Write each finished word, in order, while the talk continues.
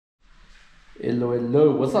Hello,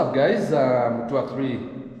 hello. What's up, guys? Mutua 3.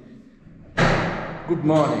 Good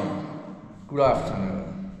morning, good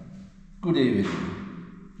afternoon, good evening,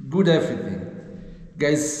 good everything.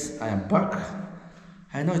 Guys, I am back.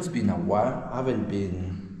 I know it's been a while. I haven't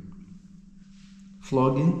been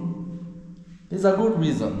vlogging. There's a good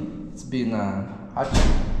reason. It's been actually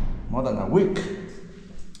more than a week.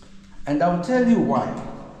 And I'll tell you why.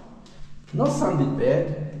 Not sounding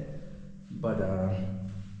bad, but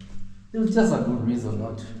it was just a good reason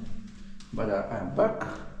not to. But I'm back.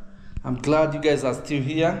 I'm glad you guys are still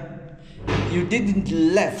here. You didn't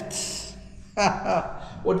left.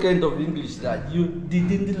 What kind of English is that? You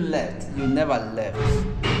didn't left. You never left.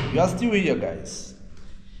 You are still here, guys.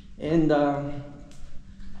 And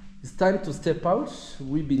it's time to step out.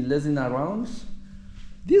 We've been lazing around.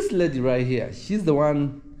 This lady right here, she's the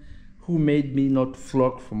one who made me not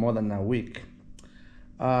vlog for more than a week.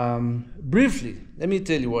 Briefly, let me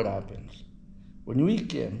tell you what happened. When we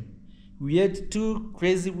came, we had 2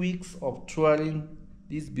 crazy weeks of touring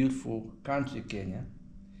this beautiful country, Kenya,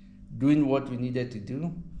 doing what we needed to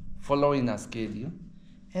do, following a schedule,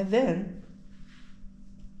 and then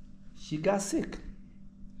she got sick.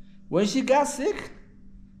 When she got sick,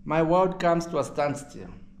 my world comes to a standstill.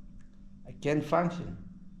 I can't function.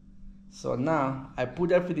 So now I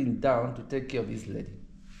put everything down to take care of this lady.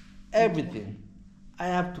 Everything. I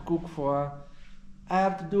have to cook for her. I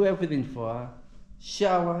have to do everything for her.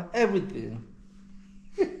 Shower, everything.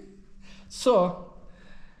 So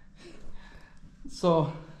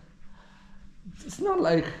it's not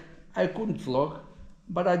like I couldn't vlog,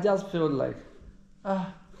 but I just felt like,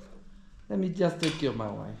 let me just take care of my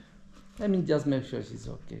wife. Let me just make sure she's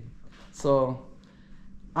okay. So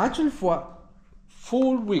actually for a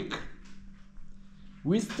full week,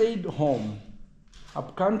 we stayed home,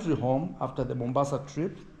 up country home after the Mombasa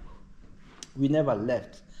trip. We never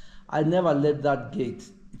left. I never left that gate.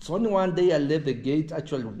 It's only one day I left the gate,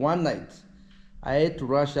 actually one night. I had to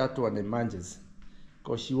rush out to an emergency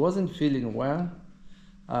because she wasn't feeling well.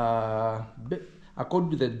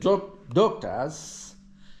 According to the doctors,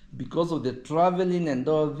 because of the traveling and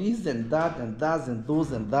all this and that and that and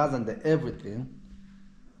those and that and the everything,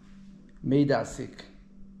 made her sick,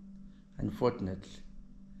 unfortunately.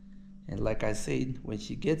 And like I said, when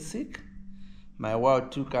she gets sick, my world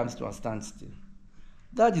too comes to a standstill.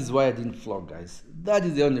 That is why I didn't vlog, guys. That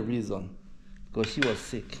is the only reason, because she was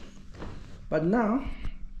sick. But now,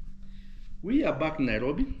 we are back in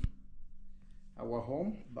Nairobi, our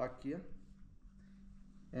home back here.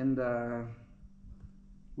 And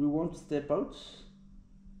we want to step out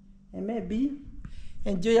and maybe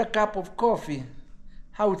enjoy a cup of coffee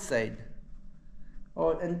outside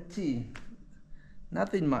and tea.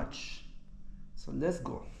 Nothing much. So let's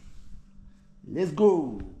go. Let's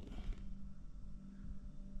go.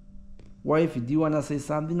 Wife, do you want to say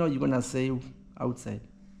something or you going to say outside?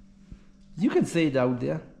 You can say it out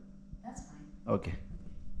there. That's fine. Okay.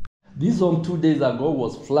 This home 2 days ago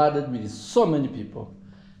was flooded with so many people.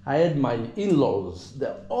 I had my in-laws,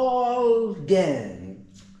 the whole gang,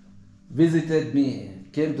 visited me,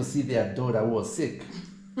 came to see their daughter who was sick.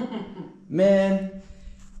 Man,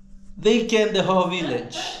 they came the whole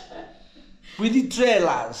village with the trailers.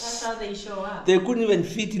 That's how they show up. They couldn't even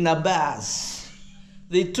fit in a bus.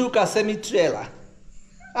 They took a semi-trailer.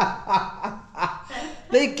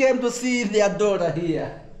 They came to see their daughter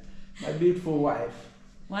here, my beautiful wife.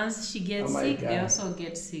 Once she gets sick, they also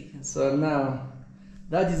get sick. So now,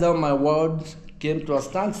 that is how my world came to a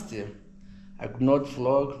standstill. I could not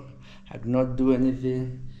vlog, I could not do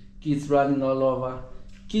anything. Kids running all over,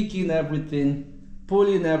 kicking everything,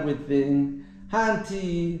 pulling everything.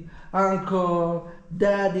 Auntie, uncle,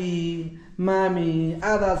 daddy, mommy,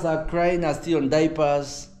 others are crying, are still on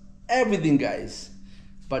diapers. Everything, guys.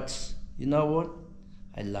 But you know what?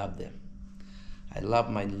 I love them. I love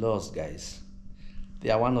my in-laws, guys. They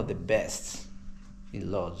are one of the best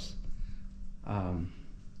in-laws.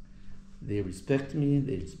 They respect me,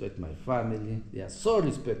 they respect my family. They are so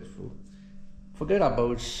respectful. Forget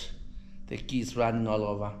about the kids running all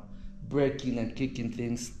over, breaking and kicking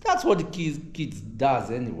things. That's what the kids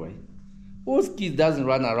does anyway. Whose kid doesn't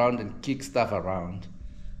run around and kick stuff around?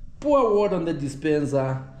 Pour water on the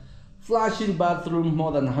dispenser, flushing bathroom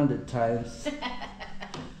more than 100 times.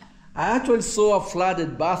 I actually saw a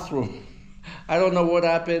flooded bathroom. I don't know what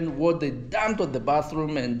happened, what they dumped on the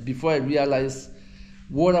bathroom, and before I realized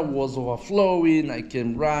water was overflowing, I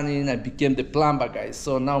came running, I became the plumber, guys.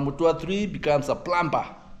 So now Mutua 3 becomes a plumber.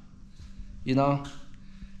 You know,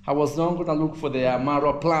 I was not gonna look for the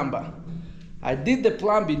Amaro plumber. I did the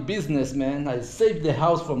plumbing business, man. I saved the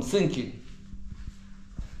house from sinking.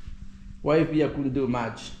 Wife here couldn't do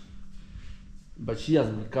much. but she has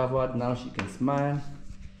recovered now. She can smile,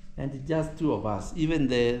 and it's just two of us. Even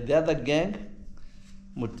the other gang,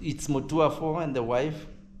 it's Mutuafo and the wife,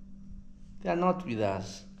 they are not with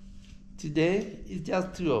us. Today it's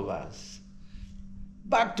just two of us.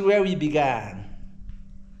 Back to where we began.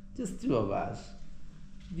 Just two of us.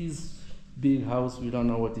 This big house, we don't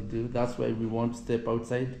know what to do. That's why we want to step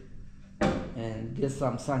outside and get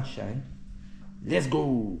some sunshine. Let's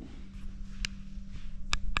go.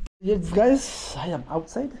 Yes, guys, I am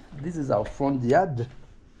outside. This is our front yard.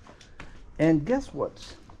 And guess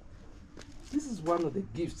what? This is one of the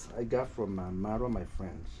gifts I got from Maro, my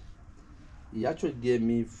friend. He actually gave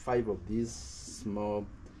me 5 of these small,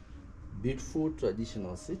 beautiful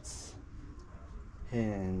traditional seats.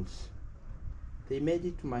 And they made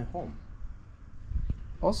it to my home.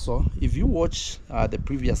 Also, if you watch the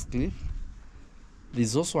previous clip,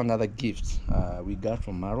 there's also another gift we got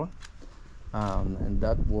from Maro, and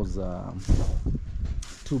that was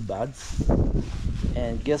 2 birds.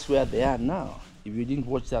 And guess where they are now? If you didn't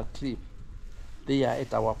watch that clip, they are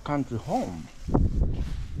at our country home,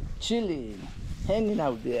 chilling, hanging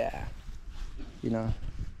out there. You know,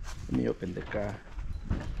 let me open the car.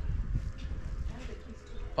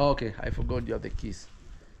 Oh, okay, I forgot you have the keys.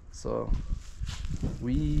 So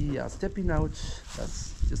we are stepping out.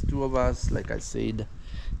 That's just 2 of us. Like I said,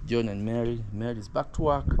 John and Mary. Mary is back to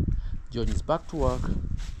work. John is back to work.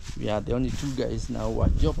 We are the only 2 guys now who are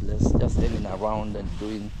jobless, just hanging around and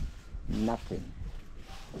doing nothing.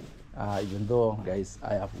 Even though, guys,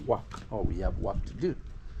 I have work, or we have work to do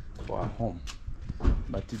for our home.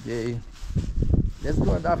 But today, let's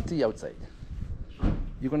go and have tea outside.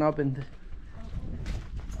 You gonna open the...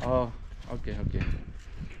 Oh, okay.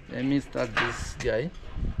 Let me start this guy.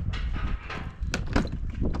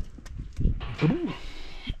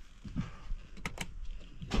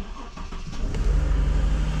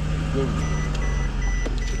 Good.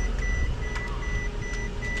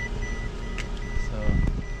 So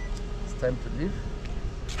it's time to leave.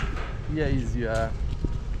 Here is your...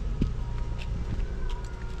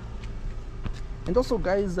 And also,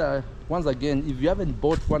 guys, once again, if you haven't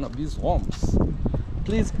bought one of these homes,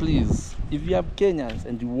 please, if you have Kenyans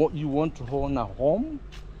and you want to own a home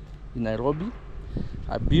in Nairobi,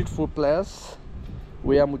 a beautiful place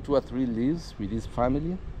where Mutua 3 lives with his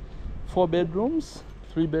family, 4 bedrooms,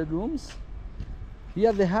 3 bedrooms,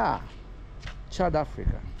 here they are, Chad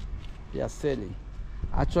Africa, they are selling.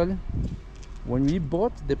 Actually, when we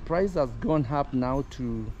bought, the price has gone up now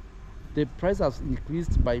to, the price has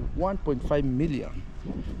increased by 1.5 million.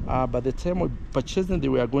 By the time of purchasing, they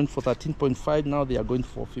were going for 13.5. Now they are going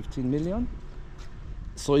for 15 million.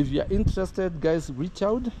 So if you are interested, guys, reach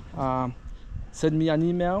out. Send me an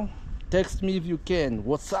email. Text me if you can.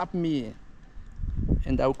 WhatsApp me.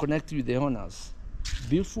 And I will connect you with the owners.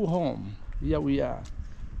 Beautiful home. Here we are.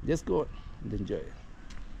 Let's go and enjoy.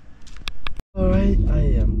 Alright, I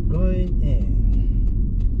am going in.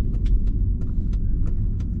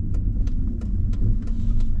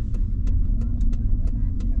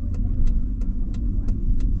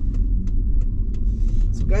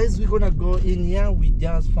 Guys, we're gonna go in here. We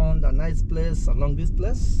just found a nice place along this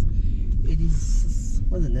place. It is,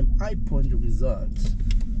 what's the name? High Point Resort.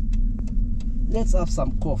 Let's have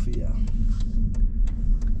some coffee here.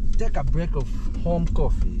 Take a break of home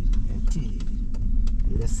coffee and tea.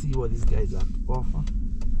 Let's see what these guys have to offer.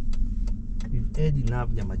 We've had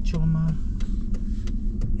enough nyama choma,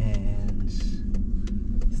 and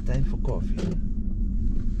it's time for coffee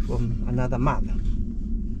from another mother.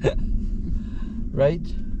 Right?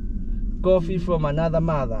 Coffee from another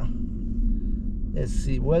mother. Let's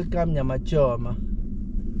see. Welcome nyama choma.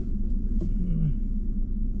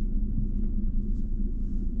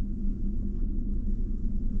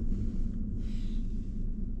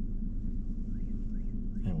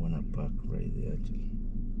 I wanna park right there actually.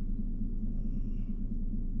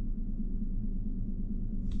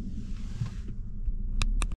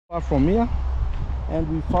 Far from here,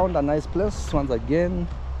 and we found a nice place once again.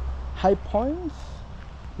 High Point.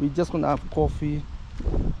 We're just gonna have coffee,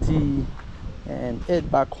 tea, and head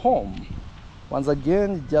back home. Once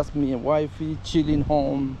again, just me and wifey chilling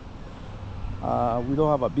home. We don't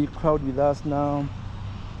have a big crowd with us now,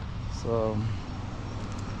 so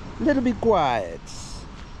a little bit quiet.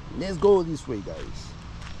 Let's go this way, guys.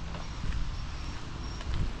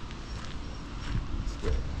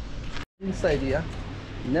 Inside here,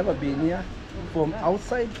 never been here. From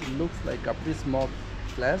outside, it looks like a pretty small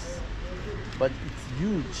place, but it's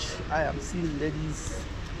huge. I am seeing ladies,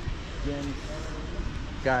 gents,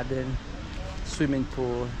 garden, swimming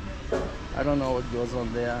pool. I don't know what goes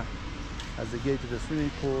on there as they get to the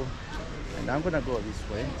swimming pool, and I'm gonna go this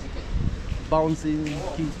way. bouncing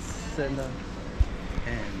kids center,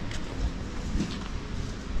 and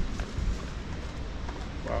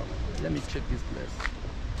wow, let me check this place.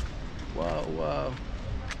 Wow,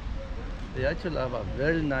 they actually have a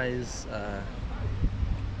very nice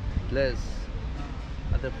place.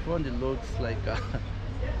 At the front it looks like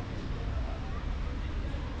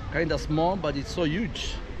kind of small, but it's so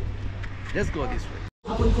huge. Let's go this way.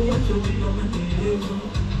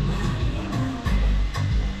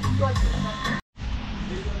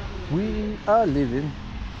 We are leaving.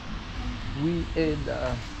 We had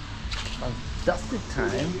a fantastic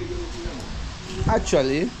time.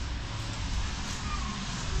 Actually,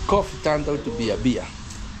 coffee turned out to be a beer.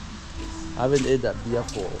 I haven't had a beer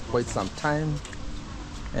for quite some time,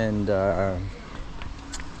 and I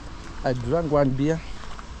drank one beer,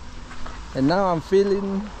 and now I'm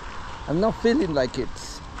not feeling like it.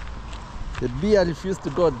 The beer refused to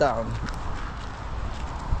go down.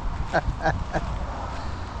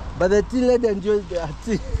 But the tea lady enjoyed their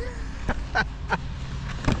tea.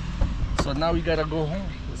 So now we gotta go home.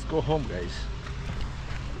 Let's go home, guys.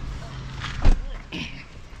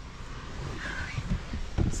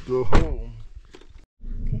 Let's go home.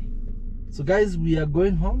 Okay. So guys, we are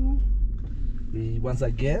going home. Once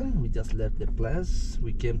again, we just left the place.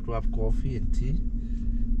 We came to have coffee and tea.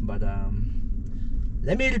 But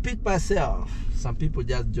let me repeat myself. Some people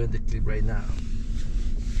just joined the clip right now.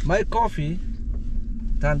 My coffee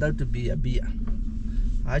turned out to be a beer.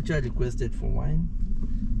 I actually requested for wine.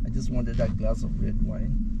 I just wanted a glass of red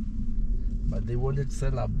wine, but they wanted to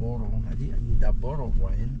sell a bottle. I need a bottle of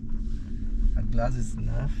wine. A glass is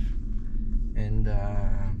enough, and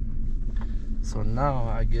so now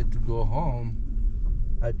I get to go home.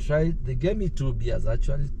 They gave me 2 beers,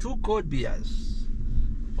 actually 2 cold beers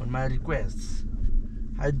on my request.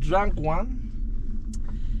 I drank one,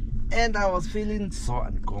 and I was feeling so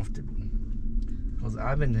uncomfortable because I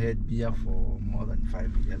haven't had beer for more than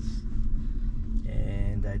 5 years,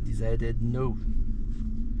 and I decided no,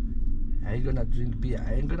 I ain't gonna drink beer.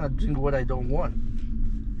 I ain't gonna drink what I don't want.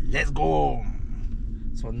 Let's go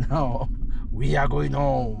home. So now we are going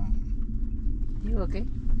home. You okay?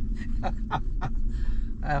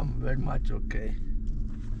 I am very much okay.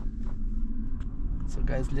 So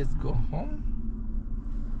guys, let's go home.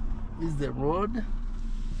 This is the road.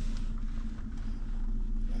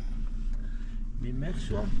 We make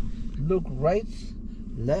sure, look right,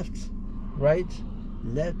 left, right,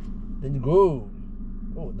 left, then go.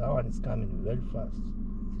 Oh, that one is coming very fast.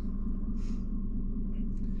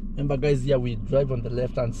 Remember guys, here we drive on the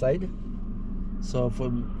left hand side. So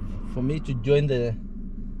for me to join the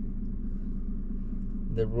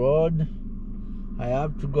road, I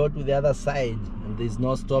have to go to the other side, and there's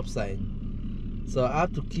no stop sign. So I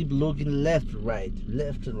have to keep looking left, right,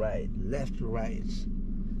 left, right, left, right,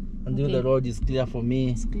 until the road is clear for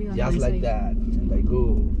me, just like that, and I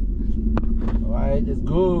go. All right, let's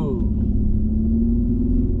go.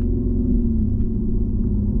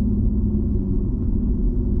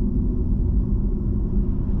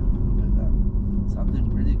 Look at that, something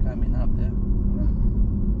pretty coming up there.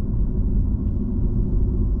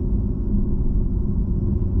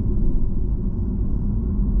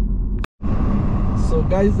 So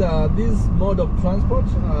guys, this mode of transport,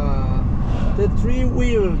 the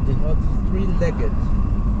 3-wheeled or 3-legged,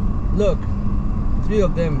 look, 3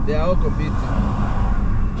 of them, they are all competing.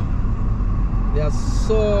 They are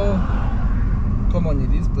so common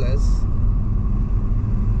in this place.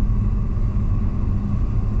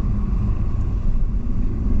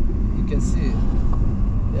 You can see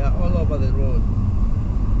they are all over the road.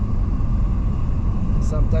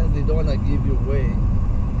 Sometimes they don't want to give you way.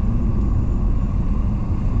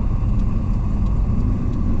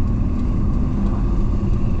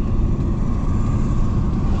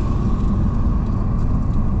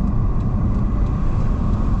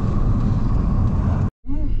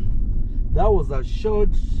 That was a short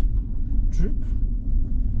trip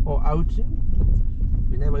or outing.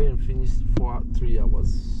 We never even finished for 3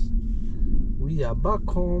 hours. We are back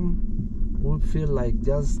home. We feel like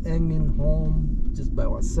just hanging home, just by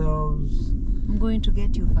ourselves. I'm going to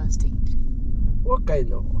get you first aid. What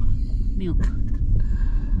kind of Milk.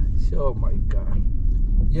 Oh my god.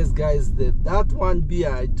 Yes guys, that one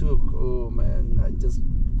beer I took, oh man, I just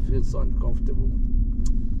feel so uncomfortable.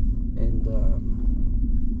 And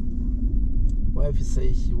wife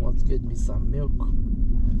says she wants to get me some milk,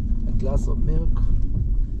 a glass of milk.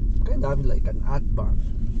 Kind of having like an heartburn,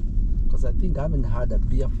 because I think I haven't had a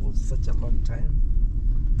beer for such a long time.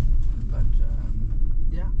 But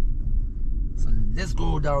yeah, so let's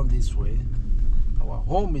go down this way. Our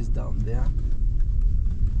home is down there,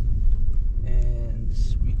 and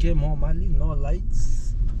we came home early, no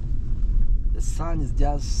lights. The sun is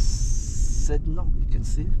just setting up, you can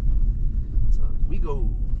see. So we go.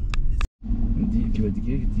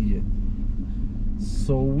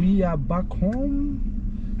 So we are back home.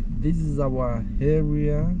 This is our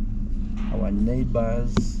area, our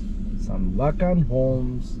neighbors, some vacant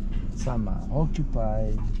homes, some are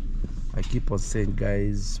occupied. I keep on saying,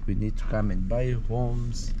 guys, we need to come and buy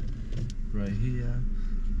homes right here.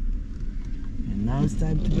 And now it's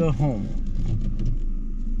time to go home.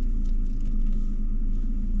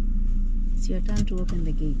 It's your turn to open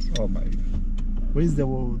the gate. Oh my God. Where's the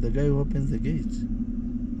guy who opens the gate?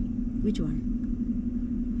 Which one?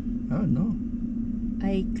 I don't know.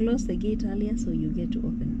 I closed the gate earlier, so you get to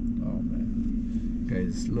open. Oh man.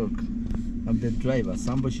 Guys, look. I'm the driver.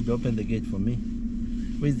 Somebody should open the gate for me.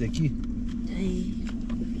 Where's the key? I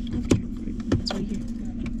have to look for it. It's right here.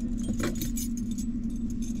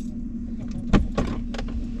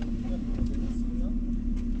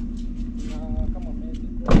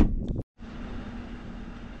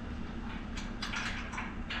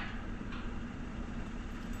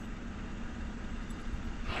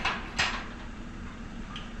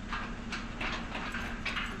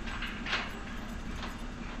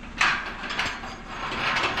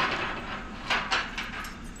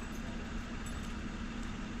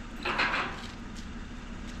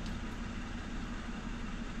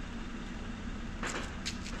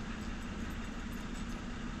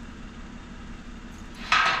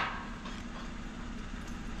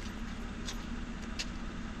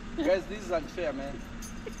 Guys, this is unfair, man.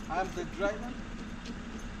 I'm the driver.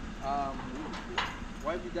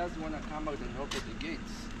 Wifey doesn't want to come out and open the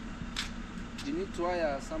gates. You need to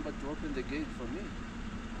hire somebody to open the gate for me.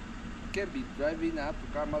 You can't be driving. I have to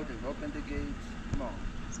come out and open the gates. Come on.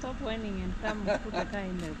 Stop whining and come put the car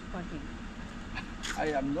in the parking.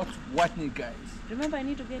 I am not whining, guys. Remember, I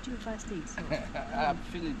need to get you first aid. So. I'm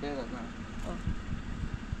feeling better now. Oh.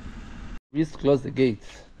 We used to close the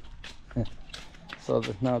gates. So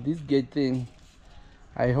now this gate thing,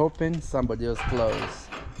 I open, somebody else close.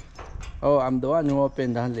 Oh, I'm the one who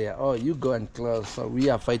opened earlier. Oh, you go and close. So we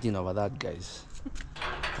are fighting over that, guys.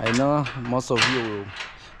 I know most of you will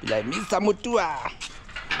be like, Mr. Mutua,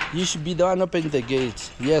 you should be the one opening the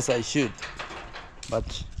gate. Yes, I should.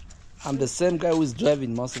 But I'm the same guy who is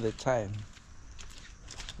driving most of the time.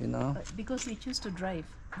 You know? Because you choose to drive.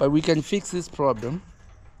 But we can fix this problem.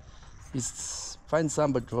 Is find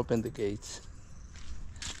somebody to open the gate.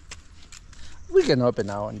 We can open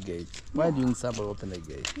our own gate. Why do you need somebody to open the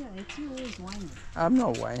gate? Yeah, it's you always whining. I'm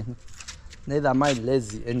not whining. Neither am I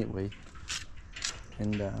lazy anyway.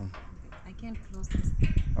 And I can't close this.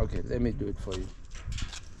 okay, let me do it for you.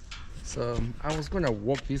 So I was gonna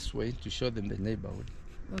walk this way to show them the neighborhood.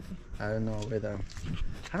 Okay. I don't know whether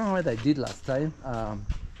I did last time.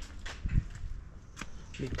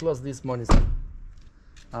 We closed this morning.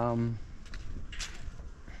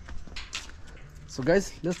 So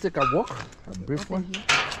guys, let's take a walk, a brief one.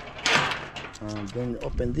 Then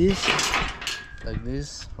open this like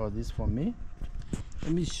this, or this for me.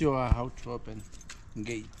 Let me show her how to open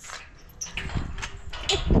gates.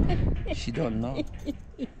 She don't know.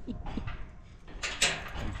 I'm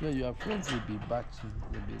sure your friends will be batching.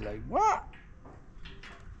 They'll be like, what?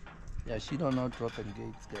 Yeah, she don't know how to open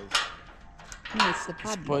gates, guys. No, it's the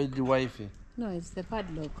padlock. Spoiled the wifey. No, it's the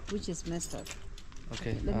padlock, which is messed up.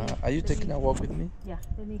 Okay, Let are you taking a walk with me? Yeah,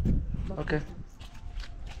 let me. Okay.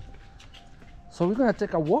 So we're gonna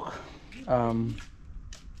take a walk.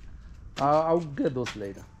 I'll get those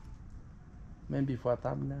later. Maybe for a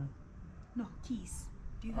thumbnail. No, keys.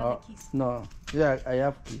 Do you have the keys? No. Yeah, I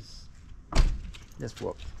have keys. Let's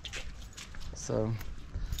walk. So,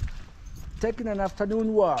 taking an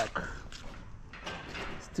afternoon walk.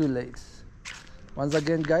 It's too late. Once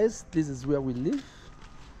again, guys, this is where we live.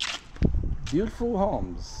 Beautiful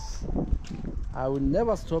homes. I will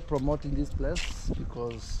never stop promoting this place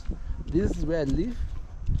because this is where I live.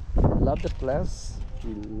 I love the place.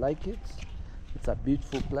 We like it. It's a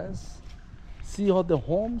beautiful place. See all the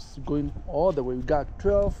homes going all the way. We got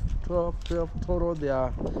 12 total. There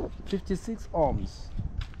are 56 homes.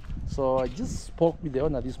 So I just spoke with the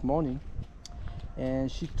owner this morning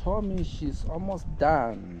and she told me she's almost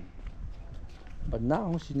done. But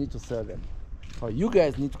now she needs to sell them. So you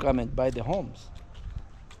guys need to come and buy the homes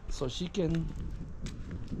so she can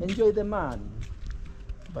enjoy the money.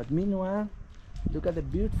 But meanwhile, look at the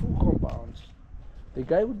beautiful compound. The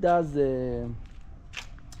guy who does the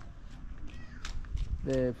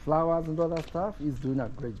flowers and all that stuff is doing a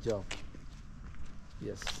great job.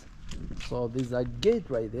 Yes. So there's a gate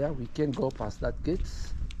right there. We can't go past that gate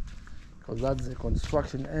because that's the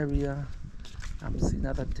construction area. I'm seeing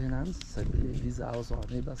other tenants. I believe these are also our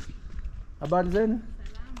neighbors. About then?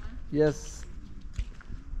 Yes.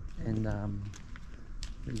 And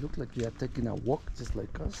they look like they are taking a walk just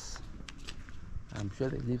like us. I'm sure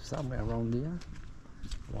they live somewhere around here.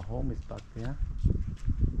 Our home is back there.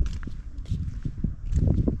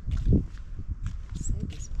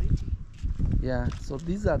 Side is pretty. Yeah, so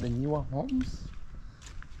these are the newer homes.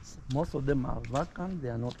 Most of them are vacant, they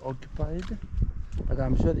are not occupied. But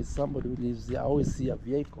I'm sure there's somebody who lives here. I always see a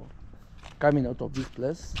vehicle coming out of this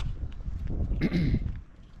place.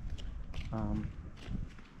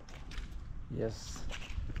 Yes,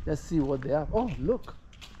 let's see what they have. Oh, look,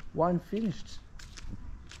 one finished.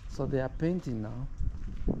 So they are painting now.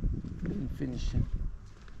 Finishing.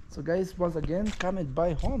 So guys, once again, come and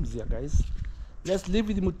buy homes here, guys. Let's live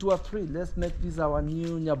with Mutua 3. Let's make this our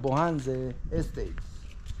new Nyabohanze estate,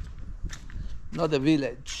 not the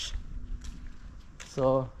village.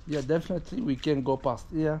 So yeah, definitely we can go past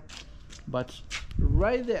here, but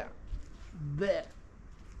right there,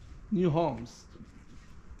 new homes.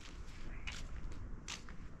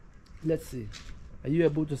 Let's see. Are you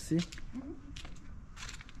able to see?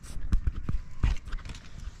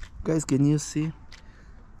 Guys, can you see?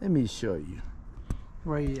 Let me show you.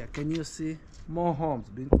 Right here, can you see more homes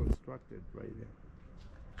being constructed right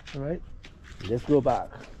there? All right, let's go back.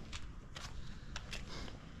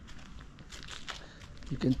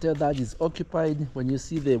 You can tell that it's occupied when you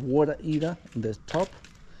see the water heater in the top.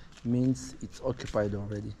 Means it's occupied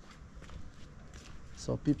already.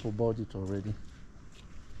 So people bought it already.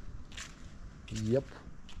 Yep.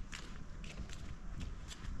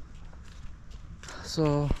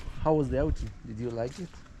 So how was the outing? Did you like it?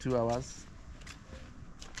 2 hours?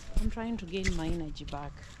 I'm trying to gain my energy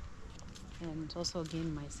back and also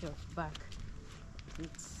gain myself back.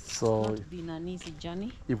 It's not been an easy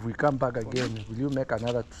journey. If we come back again, will you make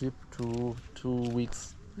another trip, two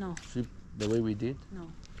weeks No. trip the way we did?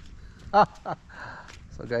 No.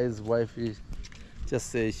 So guys, wifey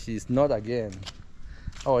just says she's not again.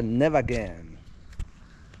 Oh, never again.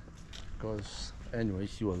 Because anyway,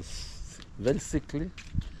 she was very sickly.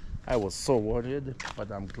 I was so worried,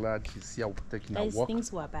 but I'm glad she's here taking a walk.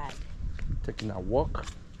 Things were bad. Taking a walk.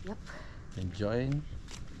 Yep. Enjoying.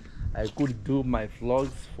 I could do my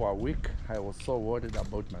vlogs for a week. I was so worried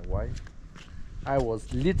about my wife. I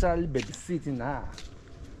was literally babysitting her.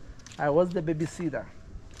 I was the babysitter.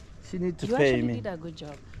 She need to pay me. You actually did a good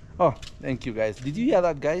job. Oh, thank you guys. Did you hear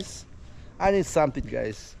that, guys? I need something,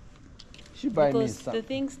 guys. She buy me something.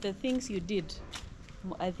 Because the things you did,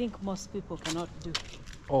 I think most people cannot do.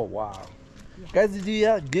 Oh wow. Yeah. Guys, did you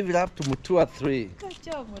hear? Give it up to Mutua 3. Good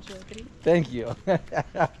job, Mutua 3. Thank you.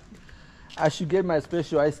 I should get my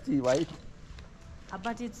special iced tea, right?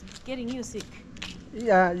 But it's getting you sick.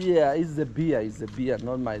 Yeah, it's the beer,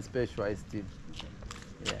 not my special iced tea.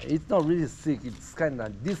 Yeah, it's not really sick, it's kind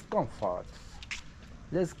of discomfort.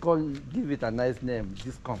 Let's give it a nice name,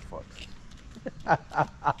 discomfort.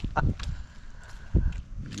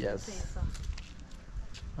 Yes.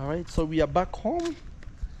 All right, so we are back home,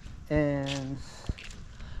 and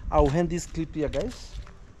I'll end this clip here, guys.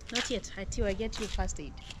 Not yet, until I get you first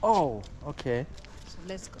aid. Oh, okay. So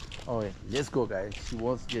let's go. All right, let's go, guys. She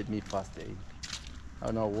wants to get me first aid. I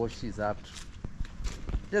don't know what she's up to.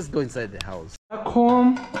 Let's go inside the house. Back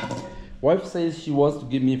home. Wife says she wants to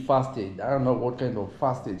give me first aid. I don't know what kind of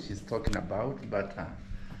first aid she's talking about, but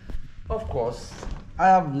of course, I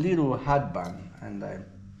have little heartburn, and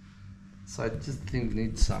so I just think we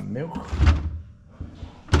need some milk. Oh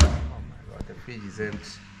my God, the fridge is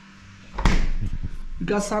empty. We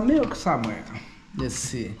got some milk somewhere. Let's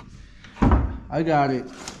see. I got it.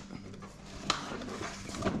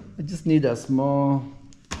 I just need a small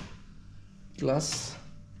glass.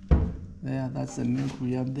 There, that's the milk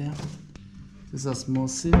we have there. Just a small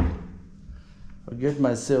sip. I'll get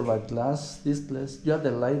myself a glass. This place. Do you have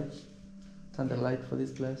the light? Turn the light for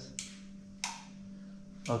this place.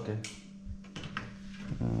 Okay.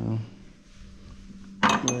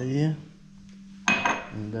 Right here.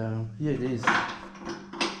 And here it is.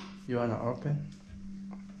 You wanna open?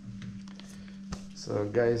 So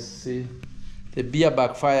guys, see, the beer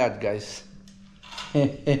backfired, guys.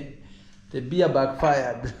 The beer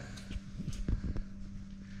backfired.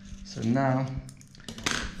 So now,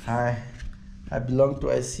 I belong to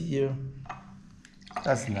ICU.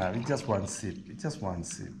 That's not. It's just one sip. It's just one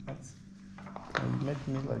sip. It makes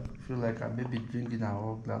me feel like I'm maybe drinking a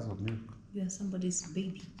whole glass of milk. You are somebody's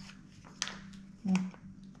baby.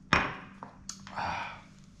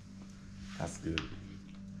 That's good.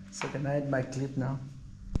 So can I add my clip now?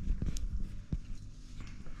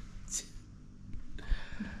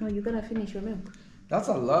 No, you gotta finish your milk. That's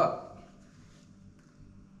a lot.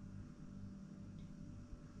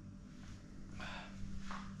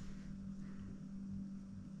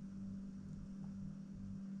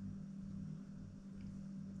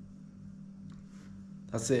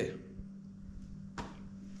 That's it.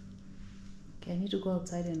 Okay, I need to go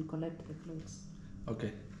outside and collect the clothes.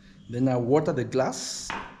 Okay. Then I water the glass.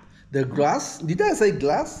 The grass? Did I say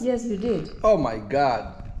glass? Yes, you did. Oh my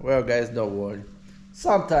God. Well, guys, don't worry.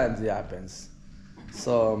 Sometimes it happens.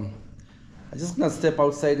 So I'm just gonna step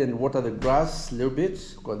outside and water the grass a little bit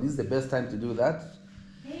because this is the best time to do that.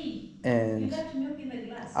 Hey, And you got milk in the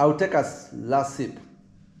glass. I'll take a last sip.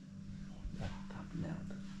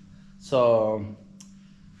 So,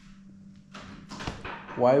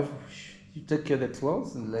 wife, you take care of the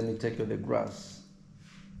clothes and let me take care of the grass.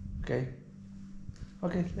 Okay?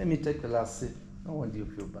 Okay, let me take the last sip. No wonder you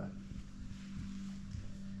feel bad.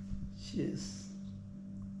 Cheers.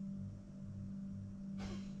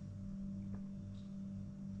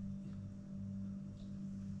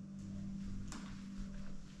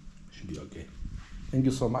 Should be okay. Thank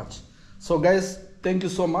you so much. So guys, thank you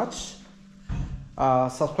so much.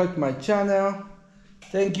 Subscribe to my channel.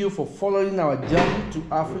 Thank you for following our journey to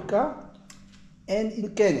Africa and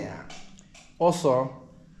in Kenya. Also,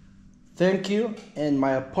 thank you and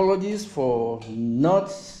my apologies for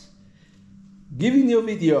not giving you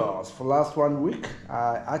videos for last 1 week.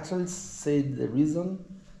 I actually said the reason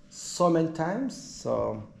so many times,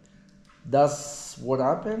 so that's what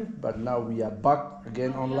happened. But now we are back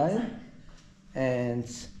again online, and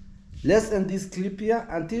let's end this clip here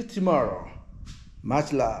until tomorrow.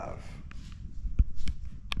 Much love.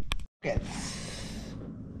 Okay.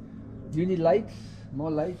 Do you need light?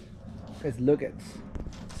 More light? Let's look at.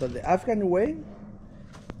 So the African way,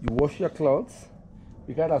 you wash your clothes.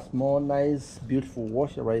 We got a small, nice, beautiful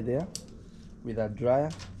washer right there with a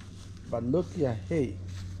dryer. But look here, hey,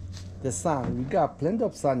 the sun. We got plenty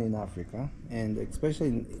of sun in Africa, and especially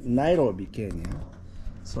in Nairobi, Kenya.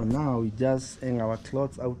 So now we just hang our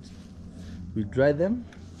clothes out. We dry them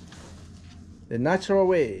the natural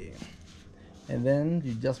way, and then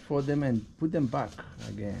you just fold them and put them back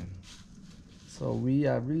again. So we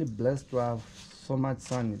are really blessed to have so much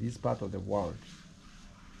sun in this part of the world.